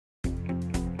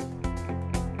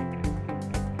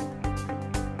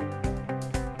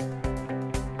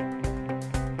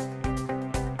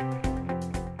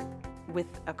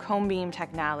With a cone beam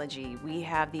technology, we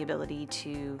have the ability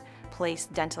to place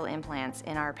dental implants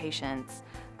in our patients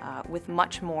with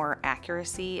much more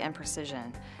accuracy and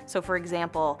precision. So for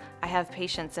example, I have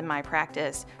patients in my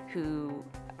practice who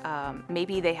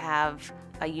maybe they have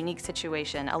a unique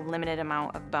situation, a limited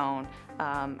amount of bone,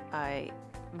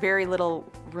 very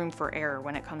little room for error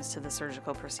when it comes to the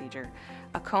surgical procedure.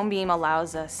 A cone beam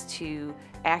allows us to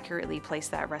accurately place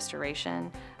that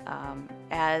restoration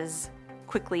as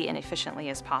quickly and efficiently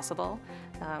as possible,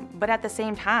 but at the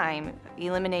same time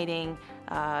eliminating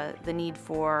the need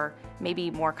for maybe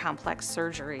more complex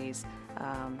surgeries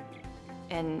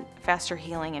and faster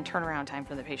healing and turnaround time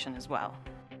for the patient as well.